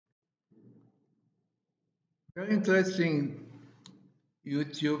Very interesting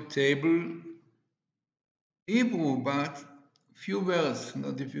YouTube table, Hebrew, but few words,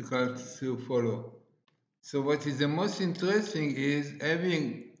 not difficult to follow. So what is the most interesting is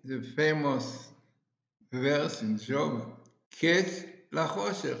having the famous verse in Job, Ket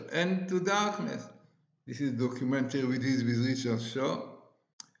lachoshech, end to darkness. This is documentary with Richard Shaw,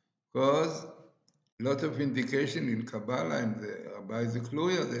 because a lot of indication in Kabbalah and the rabbis are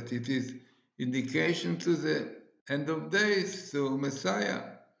clear that it is indication to the end of days, to Messiah.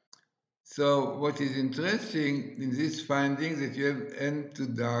 So what is interesting in this finding that you have end to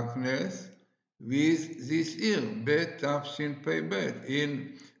darkness with this year, Bet Tafshin Pei Bet,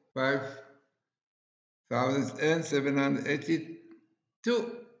 in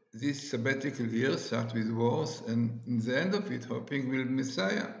 5782. This sabbatical year starts with wars, and in the end of it, hoping will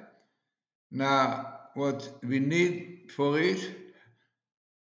Messiah. Now, what we need for it,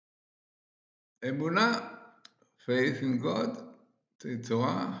 Emunah, faith in God, the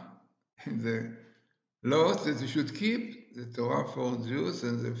Torah, and the laws that we should keep, the Torah for Jews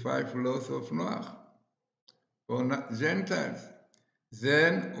and the 5 laws of Noach for Gentiles.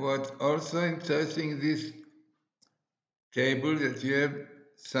 Then what also interesting this table that you have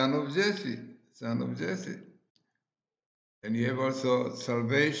son of Jesse. And you have also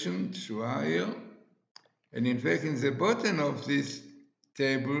salvation, Shua here. And in fact, in the bottom of this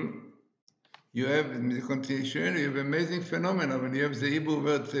table, you have, in the continuation, you have amazing phenomena. When you have the Hebrew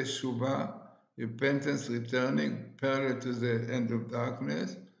word Teshuvah, repentance, returning, parallel to the end of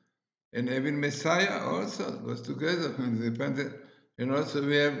darkness, and having Messiah also goes together with repentance. And also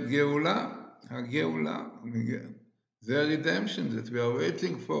we have Geulah, the redemption that we are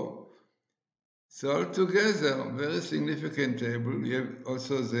waiting for. So altogether, very significant table. We have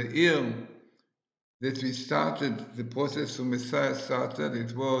also the year that we started, the process of Messiah started.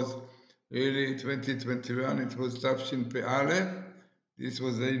 It was really 2021, it was Tafshin Pe'alef. This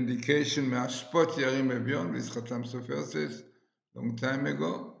was the indication, Me'ashpot Yarim Evion, with Khatam Sofer says, long time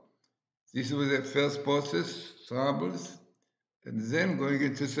ago. This was the first process, troubles, and then going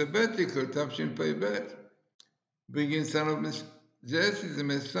into sabbatical, Tafshin Pe'bet, bringing son of Jesse, the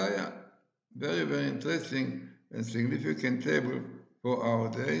Messiah. Very, very interesting and significant table for our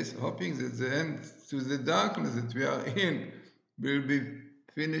days, hoping that the end to the darkness that we are in will be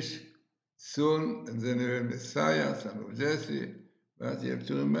finished soon, and then we have Messiah, son of Jesse. But you have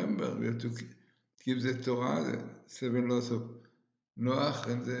to remember, we have to keep the Torah, the 7 laws of Noach,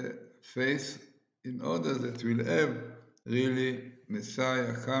 and the faith in order that we'll have really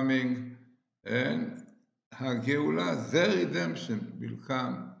Messiah coming, and HaGeulah, the redemption, will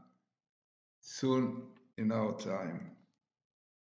come soon in our time.